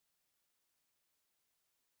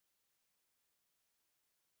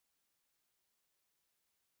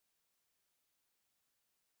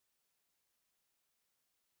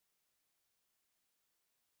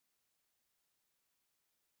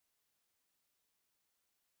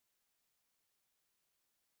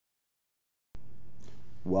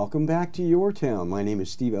Welcome back to Your Town. My name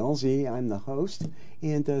is Steve Elzy. I'm the host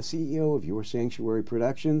and CEO of Your Sanctuary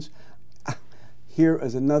Productions. Here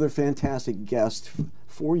is another fantastic guest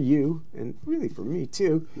for you, and really for me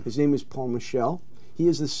too. His name is Paul Michel. He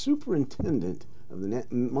is the superintendent of the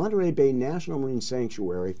Monterey Bay National Marine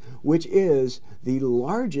Sanctuary, which is the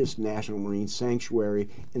largest national marine sanctuary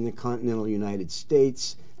in the continental United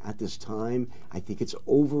States. At this time, I think it's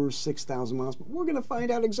over 6,000 miles, but we're going to find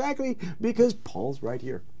out exactly because Paul's right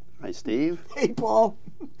here. Hi, Steve. Hey, Paul.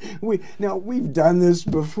 We've done this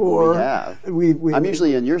before. We have. I'm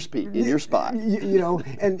usually in your spot. You know,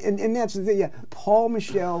 and that's the thing. Yeah, Paul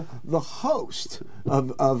Michel, the host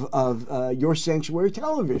of Your Sanctuary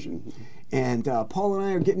Television. And Paul and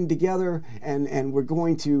I are getting together, and we're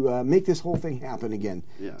going to make this whole thing happen again.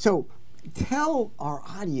 Yeah. So tell our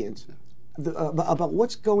audience about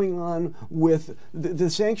what's going on with the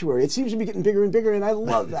sanctuary. It seems to be getting bigger and bigger, and I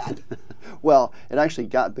love that. Well, it actually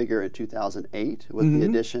got bigger in 2008 with the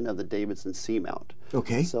addition of the Davidson Seamount.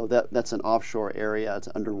 Okay. So that's an offshore area. It's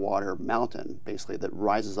an underwater mountain, basically, that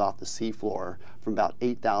rises off the seafloor from about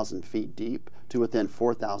 8,000 feet deep to within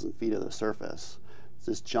 4,000 feet of the surface. It's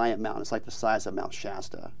this giant mountain. It's like the size of Mount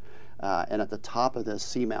Shasta. And at the top of this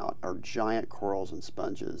seamount are giant corals and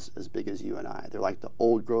sponges as big as you and I. They're like the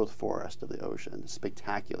old growth forest of the ocean. It's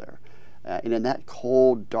spectacular. And in that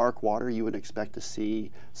cold, dark water, you would expect to see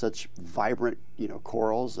such vibrant,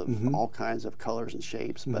 corals of all kinds of colors and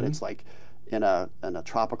shapes. But it's like in a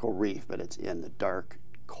tropical reef, but it's in the dark,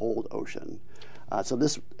 cold ocean. So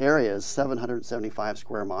this area is 775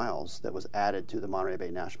 square miles that was added to the Monterey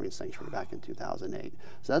Bay National Marine Sanctuary back in 2008.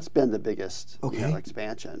 So that's been the biggest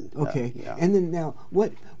expansion. Okay. And then now,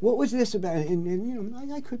 what was this about?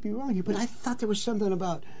 And I could be wrong here, but I thought there was something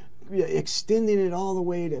about extending it all the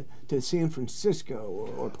way to San Francisco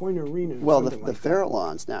or Point Arena. Well, the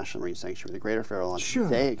Farallones National Marine Sanctuary, the Greater Farallones,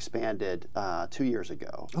 they expanded 2 years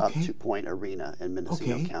ago up to Point Arena in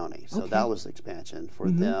Mendocino County. So that was expansion for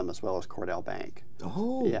them as well as Cordell Bank.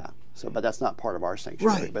 Oh. Yeah. So, but that's not part of our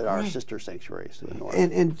sanctuary, but our sister sanctuaries to the north.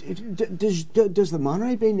 And does the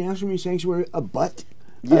Monterey Bay National Marine Sanctuary abut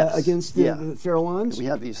against the Farallones? We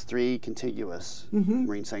have these three contiguous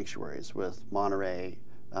marine sanctuaries with Monterey,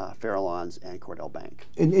 Farallones, and Cordell Bank.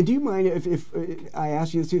 And do you mind if I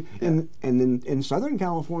ask you this too? And then in Southern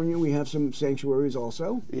California, we have some sanctuaries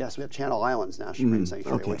also? Yes, we have Channel Islands National Marine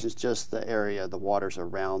Sanctuary, which is just the area, the waters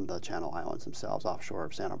around the Channel Islands themselves, offshore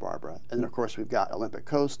of Santa Barbara. And then, of course, we've got Olympic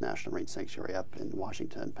Coast National Marine Sanctuary up in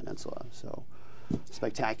Washington Peninsula. So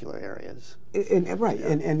spectacular areas.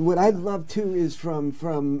 And what I'd love too is from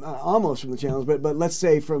almost from the channels, but let's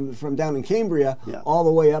say from down in Cambria all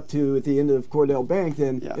the way up to at the end of Cordell Bank,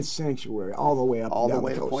 then it's sanctuary all the way up all down the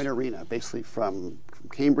way the to coast. Point Arena, basically from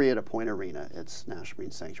Cambria to Point Arena, it's National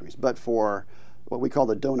Marine Sanctuaries. But for what we call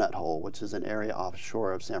the Donut Hole, which is an area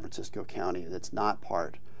offshore of San Francisco County that's not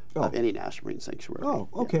part of any National Marine Sanctuary. Oh,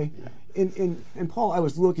 okay. And Paul, I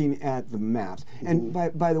was looking at the maps. And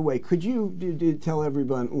by the way, could you tell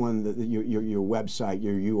everyone your website,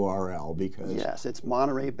 your URL? Because yes, it's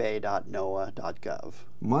montereybay.noaa.gov.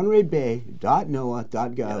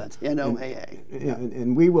 montereybay.noaa.gov. Yeah, that's NOAA.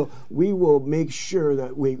 And we will make sure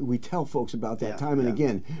that we tell folks about that time and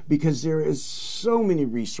again, because there is so many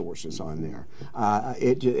resources on there.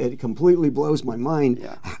 It completely blows my mind.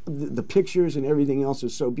 Yeah. The pictures and everything else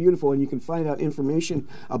is so beautiful, and you can find out information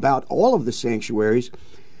about all of the sanctuaries.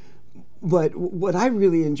 But what I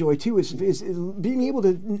really enjoy too is being able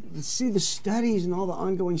to see the studies and all the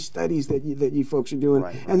ongoing studies that you folks are doing.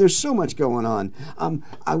 Right. And there's so much going on.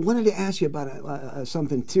 I wanted to ask you about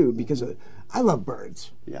something too, because I love birds.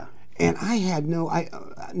 Yeah. And I had no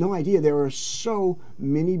idea there are so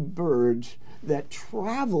many birds that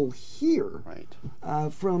travel here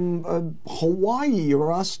from Hawaii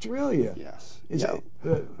or Australia. Yes.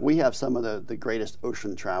 We have some of the greatest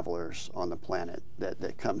ocean travelers on the planet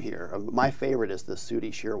that come here. My favorite is the sooty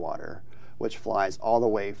shearwater, which flies all the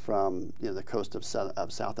way from the coast of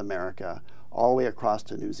South America all the way across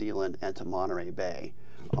to New Zealand and to Monterey Bay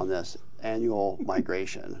on this annual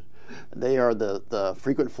migration. They are the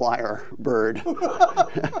frequent flyer bird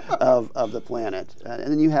of the planet. And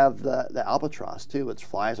then you have the albatross, too, which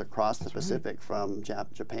flies across the Pacific from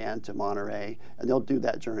Japan to Monterey. And they'll do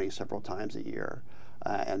that journey several times a year.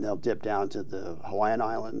 And they'll dip down to the Hawaiian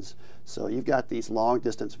Islands. So you've got these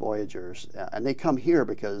long-distance voyagers. And they come here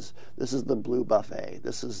because this is the blue buffet.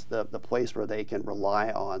 This is the place where they can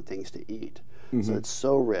rely on things to eat. So it's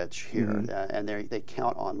so rich here. And they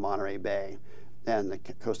count on Monterey Bay and the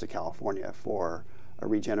coast of California for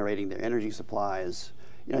regenerating their energy supplies.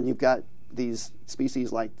 And you've got these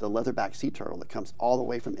species like the leatherback sea turtle that comes all the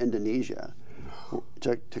way from Indonesia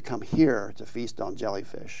to come here to feast on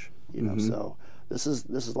jellyfish. You know, so this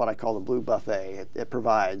is what I call the blue buffet. It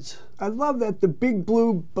provides. I love that, the Big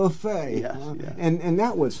Blue Buffet. Yes, yes. And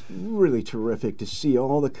that was really terrific to see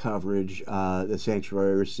all the coverage the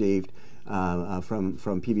Sanctuary received from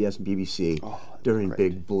PBS and BBC during great.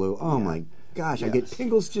 Big Blue. Oh my gosh, I get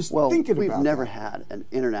tingles just well, thinking about it. We've never had an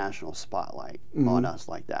international spotlight on us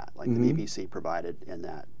like that, like the BBC provided in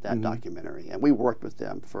that documentary. And we worked with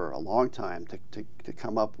them for a long time to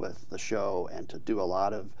come up with the show and to do a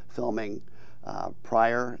lot of filming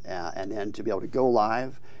prior, and then to be able to go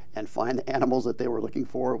live and find the animals that they were looking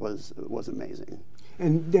for was amazing.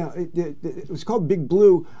 And it was called Big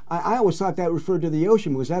Blue. I always thought that referred to the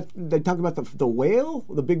ocean. Was that, they talked about the whale,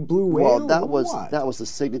 the big blue whale? Well, that was the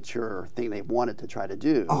signature thing they wanted to try to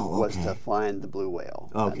do, was to find the blue whale.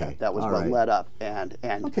 Okay, that was what led up, and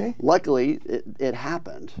luckily it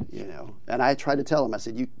happened. You know, and I tried to tell them. I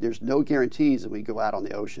said, there's no guarantees that we go out on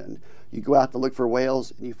the ocean. You go out to look for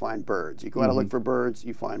whales and you find birds. You go out to look for birds,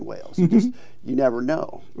 you find whales. You never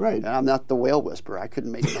know. Right. And I'm not the whale whisperer. I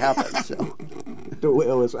couldn't make it happen. So. The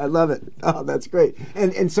whale whisperer. I love it. Oh, that's great.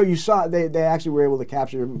 And so you saw they actually were able to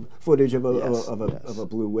capture footage of a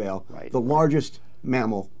blue whale, right. The largest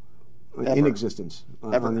mammal in existence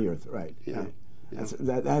on the earth. Right. Yeah. Right.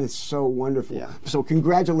 That is so wonderful. Yeah. So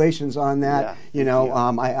congratulations on that. Yeah. You know,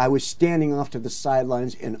 I was standing off to the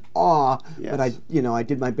sidelines in awe, but I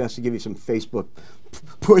did my best to give you some Facebook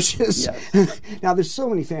pushes. Yes. Now there's so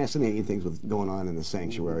many fascinating things going on in the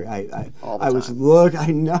sanctuary. I know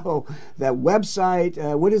that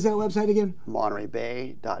website. What is that website again?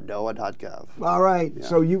 MontereyBay.noaa.gov. All right. Yeah.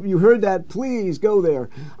 So you heard that. Please go there.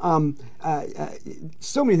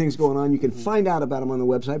 So many things going on. You can find out about them on the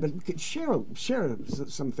website, but share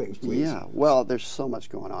some things, please. Yeah. Well, there's so much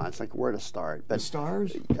going on. It's like where to start. But the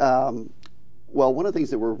stars. Well, one of the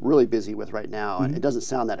things that we're really busy with right now, and it doesn't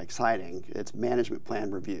sound that exciting, it's management plan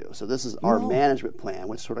review. So this is our management plan,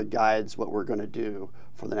 which sort of guides what we're going to do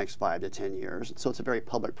for the next 5 to 10 years. So it's a very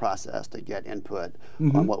public process to get input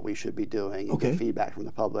on what we should be doing and get feedback from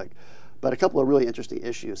the public. But a couple of really interesting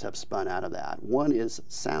issues have spun out of that. One is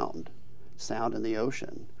sound in the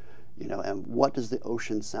ocean, you know, and what does the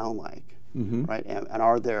ocean sound like? Right, and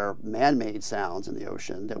are there man-made sounds in the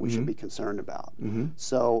ocean that we should be concerned about?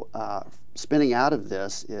 So spinning out of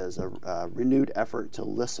this is a renewed effort to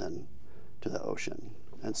listen to the ocean.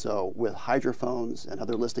 And so with hydrophones and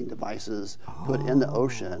other listening devices put in the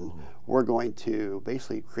ocean, we're going to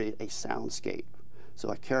basically create a soundscape, so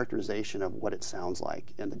a characterization of what it sounds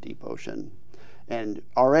like in the deep ocean. And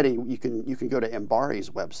already you can go to Embari's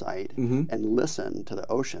website and listen to the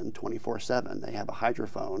ocean 24/7. They have a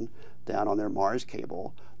hydrophone down on their Mars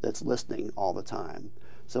cable that's listening all the time.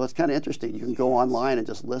 So it's kind of interesting. You can go online and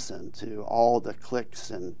just listen to all the clicks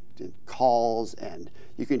and calls, and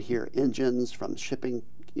you can hear engines from shipping,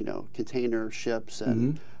 you know, container ships,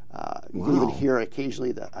 and you can even hear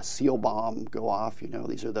occasionally a seal bomb go off. You know,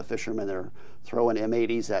 these are the fishermen that are throwing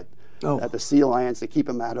M80s at the sea lions to keep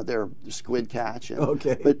them out of their squid catch. And,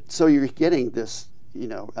 but so you're getting this, you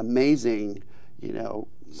know, amazing, you know,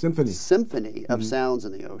 symphony of sounds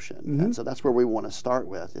in the ocean. And so that's where we want to start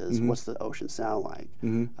with, is what's the ocean sound like?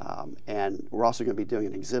 And we're also going to be doing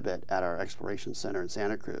an exhibit at our Exploration Center in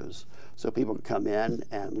Santa Cruz, so people can come in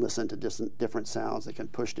and listen to different sounds. They can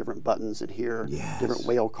push different buttons and hear different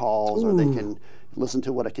whale calls, or they can listen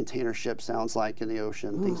to what a container ship sounds like in the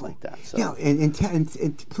ocean, things like that. So, yeah, and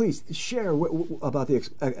please share about the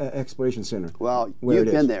Exploration Center. Well, you've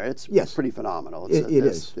been there. It's pretty phenomenal.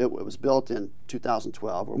 It was built in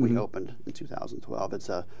 2012, or we opened in 2012. It's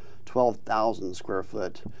a 12,000 square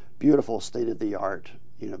foot, beautiful, state-of-the-art,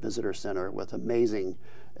 you know, visitor center with amazing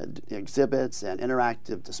exhibits and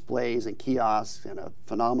interactive displays and kiosks, and a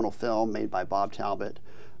phenomenal film made by Bob Talbot.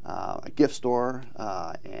 A gift store,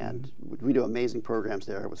 and we do amazing programs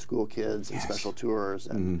there with school kids and special tours,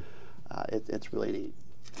 and it's really neat.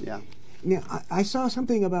 Yeah. Now, I saw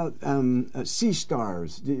something about sea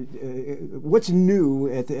stars. What's new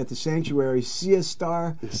at the sanctuary? See a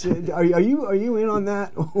star? Are you in on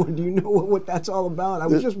that, or do you know what that's all about? I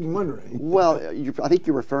was just wondering. Well, I think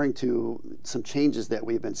you're referring to some changes that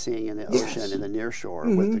we've been seeing in the ocean and the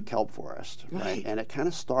nearshore with the kelp forest, right? And it kind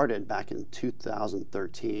of started back in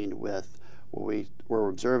 2013 with what we're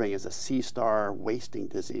observing as a sea star wasting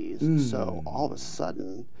disease. So all of a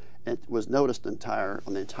sudden, it was noticed on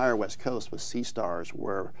the entire West Coast, with sea stars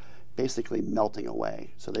were basically melting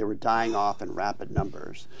away. So they were dying off in rapid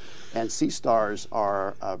numbers. And sea stars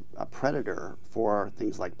are a predator for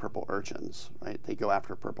things like purple urchins, right? They go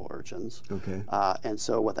after purple urchins. And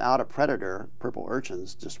so without a predator, purple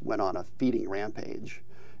urchins just went on a feeding rampage.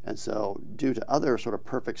 And so due to other sort of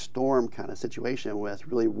perfect storm kind of situation with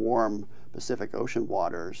really warm Pacific Ocean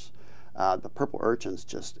waters, the purple urchins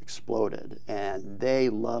just exploded, and they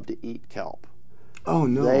love to eat kelp. Oh,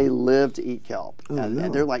 no. They live to eat kelp, Oh, and, no.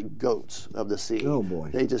 and they're like goats of the sea. Oh, boy.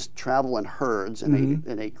 They just travel in herds, and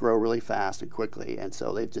they grow really fast and quickly, and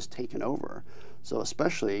so they've just taken over. So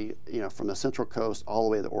especially, from the Central Coast all the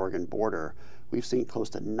way to the Oregon border, we've seen close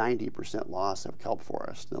to 90% loss of kelp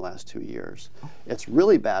forest in the last 2 years. It's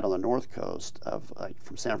really bad on the North Coast of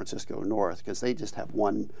from San Francisco north, because they just have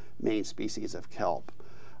one main species of kelp.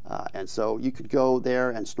 And so you could go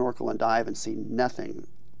there and snorkel and dive and see nothing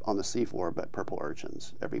on the seafloor but purple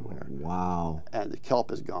urchins everywhere. Wow. And the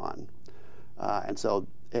kelp is gone. And so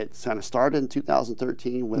it kind of started in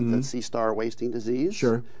 2013 with the sea star wasting disease,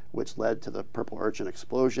 Sure. which led to the purple urchin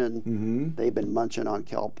explosion. They've been munching on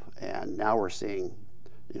kelp, and now we're seeing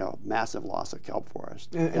massive loss of kelp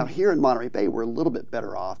forest. Now here in Monterey Bay, we're a little bit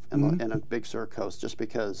better off in a Big Sur coast, just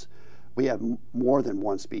because we have more than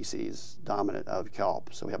one species dominant of kelp.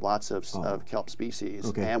 So we have lots of kelp species,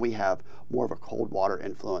 and we have more of a cold water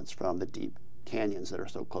influence from the deep canyons that are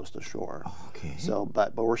so close to shore. Okay. So,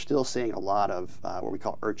 but we're still seeing a lot of what we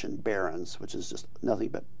call urchin barrens, which is just nothing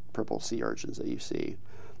but purple sea urchins that you see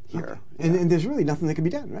here. Okay. And there's really nothing that can be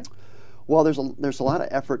done, right? Well, there's a lot of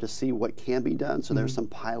effort to see what can be done. So there's some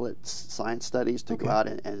pilot science studies to go out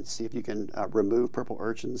and see if you can remove purple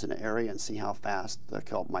urchins in an area and see how fast the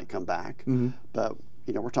kelp might come back. But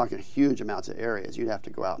we're talking huge amounts of areas. You'd have to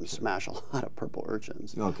go out and smash a lot of purple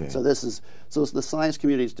urchins. Okay. So the science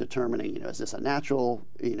community is determining, is this a natural,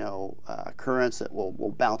 occurrence that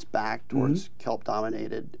will bounce back towards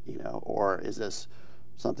kelp-dominated, or is this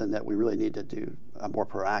something that we really need to do a more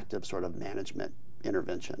proactive sort of management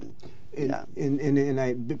intervention?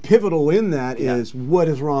 And pivotal in that is what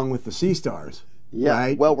is wrong with the sea stars. Yeah,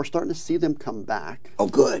 right? Well, we're starting to see them come back. Oh,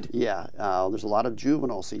 good. Yeah, there's a lot of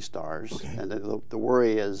juvenile sea stars, and the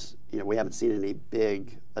worry is, we haven't seen any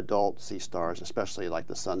big adult sea stars, especially like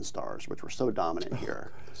the sun stars, which were so dominant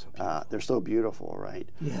here. They're so beautiful, right?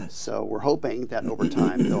 Yes. So we're hoping that over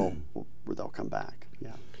time they'll come back.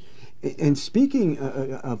 Yeah. And speaking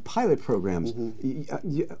of pilot programs,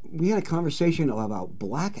 we had a conversation about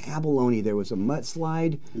black abalone. There was a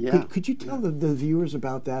mudslide. Yeah. Could you tell the viewers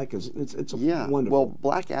about that? Because it's wonderful. Well,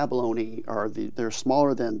 black abalone they're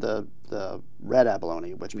smaller than the red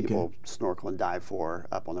abalone, which people snorkel and dive for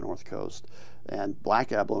up on the North Coast. And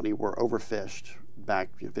black abalone were overfished back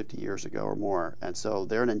 50 years ago or more, and so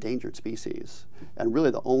they're an endangered species. And really,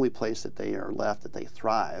 the only place that they are left that they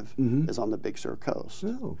thrive is on the Big Sur coast.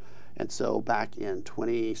 Oh. And so back in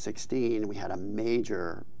 2016, we had a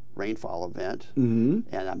major rainfall event and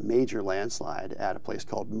a major landslide at a place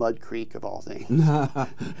called Mud Creek, of all things.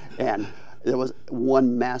 And there was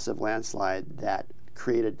one massive landslide that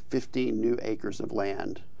created 15 new acres of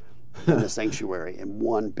land in the sanctuary in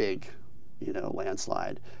one big,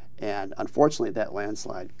 landslide. And unfortunately, that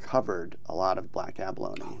landslide covered a lot of black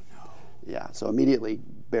abalone. Oh, no. Yeah, so immediately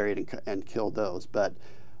buried and killed those. But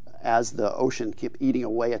as the ocean kept eating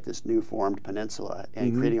away at this new formed peninsula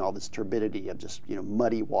and creating all this turbidity of just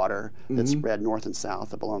muddy water that spread north and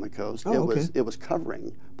south up along the coast, it was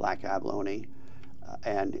covering black abalone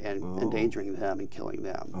and endangering them and killing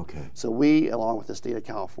them. Okay. So we, along with the state of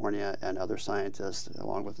California and other scientists,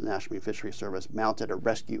 along with the National Marine Fisheries Service, mounted a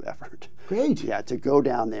rescue effort. Great. Yeah, to go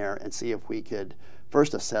down there and see if we could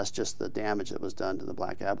first assess just the damage that was done to the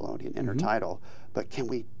black abalone and intertidal, but can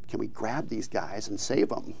we grab these guys and save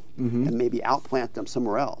them and maybe outplant them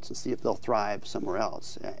somewhere else and see if they'll thrive somewhere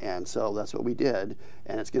else? And so that's what we did,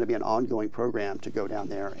 and it's going to be an ongoing program to go down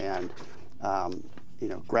there and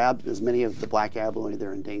grab as many of the black abalone that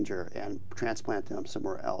are in danger and transplant them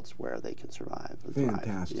somewhere else where they can survive and thrive.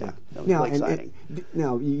 Fantastic. Yeah, that was really exciting.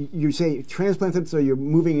 Now, you say transplant them, so you're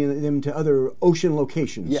moving them to other ocean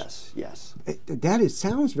locations. Yes, yes.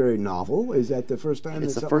 Sounds very novel. Is that the first time?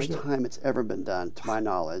 It's the first time it's ever been done, to my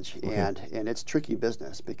knowledge, and it's tricky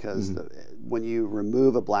business because when you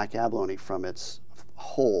remove a black abalone from its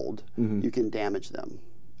hold, you can damage them.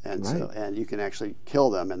 And and you can actually kill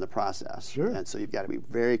them in the process. Sure. And so you've got to be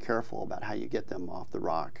very careful about how you get them off the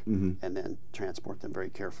rock and then transport them very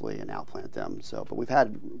carefully and outplant them. So, but we've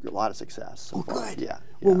had a lot of success so far. Good. Yeah.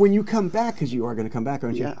 Well, when you come back, because you are going to come back,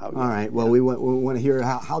 aren't you? Yeah. All right. Well, we want to hear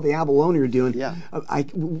how the abalone are doing. Yeah.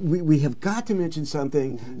 We have got to mention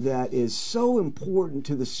something that is so important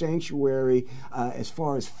to the sanctuary as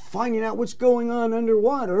far as finding out what's going on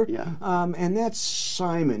underwater. Yeah. And that's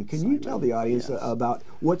Simon. Can you tell the audience about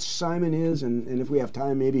what what Simon is, and if we have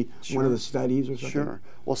time, maybe one of the studies or something? Sure.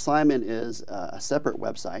 Well, Simon is a separate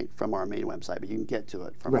website from our main website, but you can get to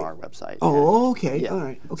it from our website. Oh, okay. Yeah. All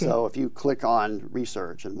right. Okay. So if you click on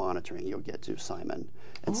research and monitoring, you'll get to Simon.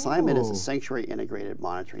 And Simon is a Sanctuary Integrated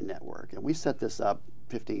Monitoring Network. And we set this up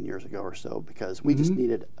 15 years ago or so because we just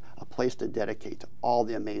needed a place to dedicate to all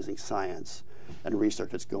the amazing science and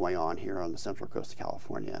research that's going on here on the Central Coast of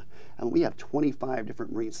California. And we have 25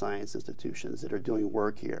 different marine science institutions that are doing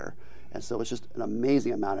work here. And so it's just an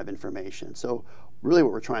amazing amount of information. So really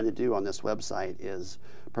what we're trying to do on this website is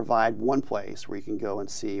provide one place where you can go and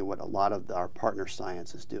see what a lot of our partner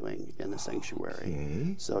science is doing in the sanctuary.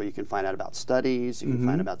 Okay. So you can find out about studies, you can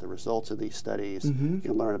find out about the results of these studies, you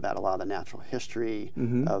can learn about a lot of the natural history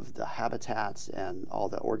of the habitats and all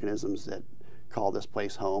the organisms that call this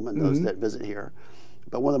place home and those that visit here.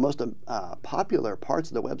 But one of the most popular parts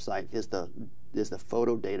of the website is the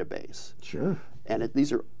photo database. Sure. And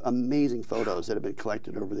these are amazing photos that have been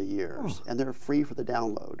collected over the years, and they're free for the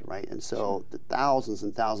download, right? And so the thousands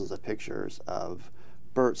and thousands of pictures of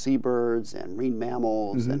seabirds and marine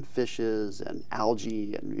mammals and fishes and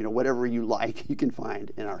algae and whatever you like, you can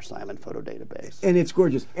find in our Simon photo database. And it's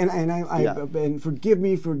gorgeous. And forgive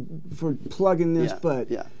me for plugging this, but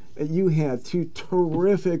you have two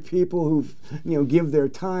terrific people who give their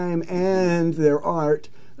time and their art.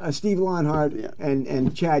 Steve Lonhart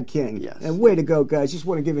and Chad King. Yes. And way to go, guys. Just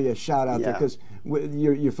want to give you a shout out there because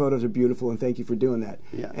your photos are beautiful, and thank you for doing that.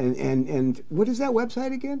 Yeah. And what is that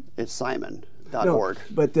website again? It's simon.org. No,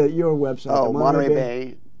 but your website. Oh, Monterey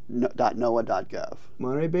Bay. .noaa.gov.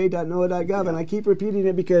 MontereyBay.noaa.gov, and I keep repeating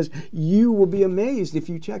it because you will be amazed if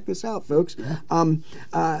you check this out, folks.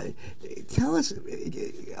 Tell us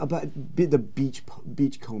about the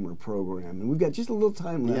Beachcomber program, and we've got just a little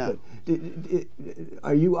time left. But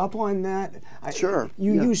are you up on that? Sure.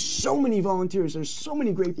 You use so many volunteers. There's so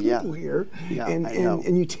many great people here,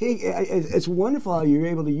 and you take. It's wonderful how you're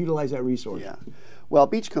able to utilize that resource. Yeah. Well,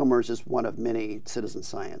 Beachcombers is one of many citizen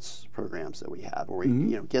science programs that we have, where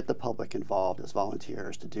we get the public involved as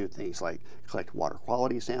volunteers to do things like collect water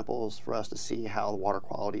quality samples for us to see how the water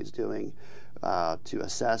quality is doing, to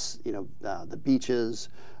assess the beaches,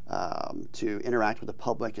 to interact with the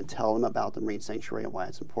public and tell them about the marine sanctuary and why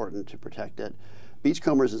it's important to protect it.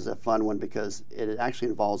 Beachcombers is a fun one because it actually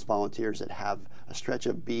involves volunteers that have a stretch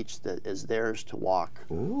of beach that is theirs to walk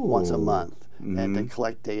once a month and to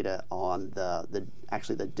collect data on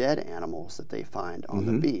the dead animals that they find on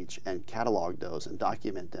the beach and catalog those and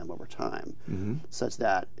document them over time, such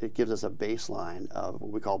that it gives us a baseline of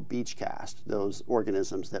what we call beach cast, those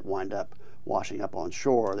organisms that wind up washing up on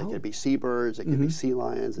shore. They could be seabirds, they could be sea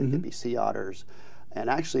lions, they could be sea otters. And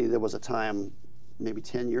actually there was a time maybe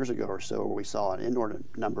 10 years ago or so where we saw an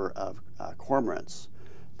inordinate number of cormorants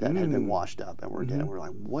that had been washed up and were dead. And we're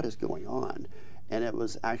like, what is going on? And it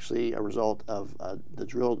was actually a result of the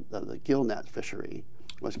gill net fishery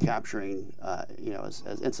was capturing, as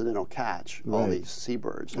incidental catch all these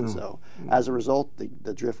seabirds. And so as a result,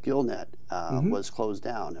 the drift gill net was closed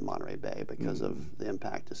down in Monterey Bay because of the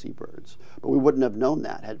impact to seabirds. But we wouldn't have known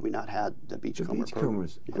that had we not had the Beachcomber program.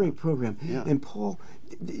 Great program. Yeah. And Paul,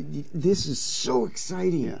 this is so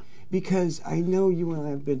exciting. Yeah. Because I know you and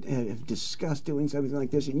I have discussed doing something like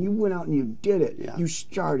this, and you went out and you did it. Yeah. You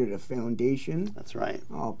started a foundation. That's right.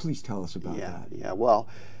 Oh, please tell us about that. Yeah. Well,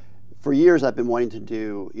 for years I've been wanting to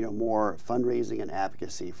do more fundraising and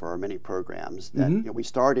advocacy for our many programs that we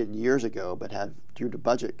started years ago, but have due to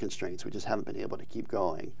budget constraints we just haven't been able to keep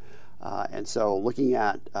going. And so looking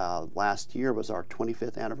at last year was our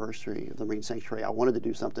 25th anniversary of the Marine Sanctuary. I wanted to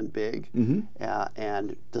do something big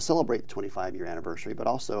and to celebrate the 25-year anniversary, but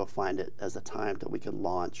also find it as a time that we could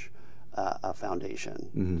launch a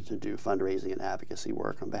foundation to do fundraising and advocacy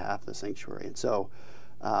work on behalf of the sanctuary. And so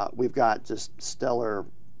we've got just stellar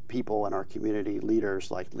people in our community,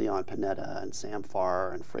 leaders like Leon Panetta and Sam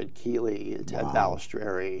Farr and Fred Keeley and Ted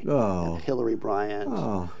Balistreri and Hillary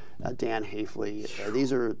Bryant. Dan Hafley.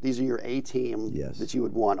 These are your A team that you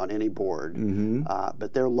would want on any board.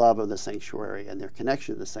 But their love of the sanctuary and their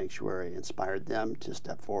connection to the sanctuary inspired them to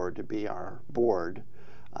step forward to be our board.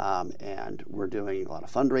 And we're doing a lot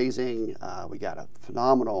of fundraising. We got a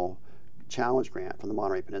phenomenal challenge grant from the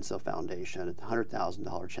Monterey Peninsula Foundation, a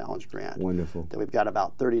 $100,000 challenge grant. Wonderful. That we've got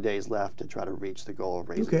about 30 days left to try to reach the goal of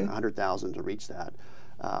raising $100,000 to reach that.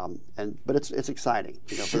 But it's exciting.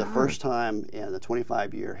 For the first time in the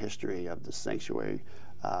 25-year history of the sanctuary,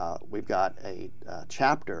 we've got a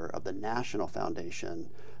chapter of the National Foundation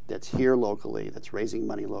that's here locally, that's raising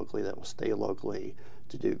money locally, that will stay locally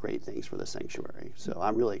to do great things for the sanctuary. So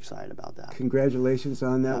I'm really excited about that. Congratulations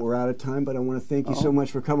on that. We're out of time, but I want to thank you so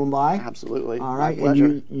much for coming by. Absolutely. All right. My pleasure.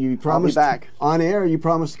 And you promised I'll be back. on air, you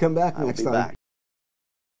promised to come back I'll next be time. back.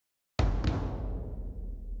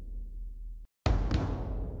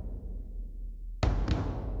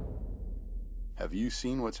 Have you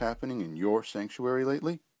seen what's happening in your sanctuary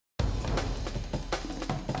lately?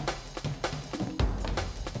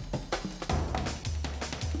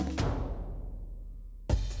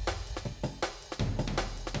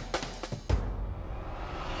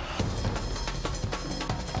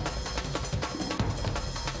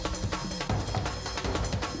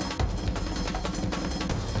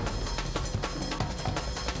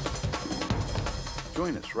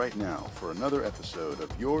 Join us right now for another episode of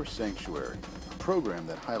Your Sanctuary, a program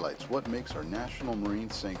that highlights what makes our National Marine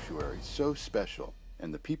Sanctuary so special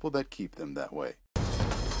and the people that keep them that way.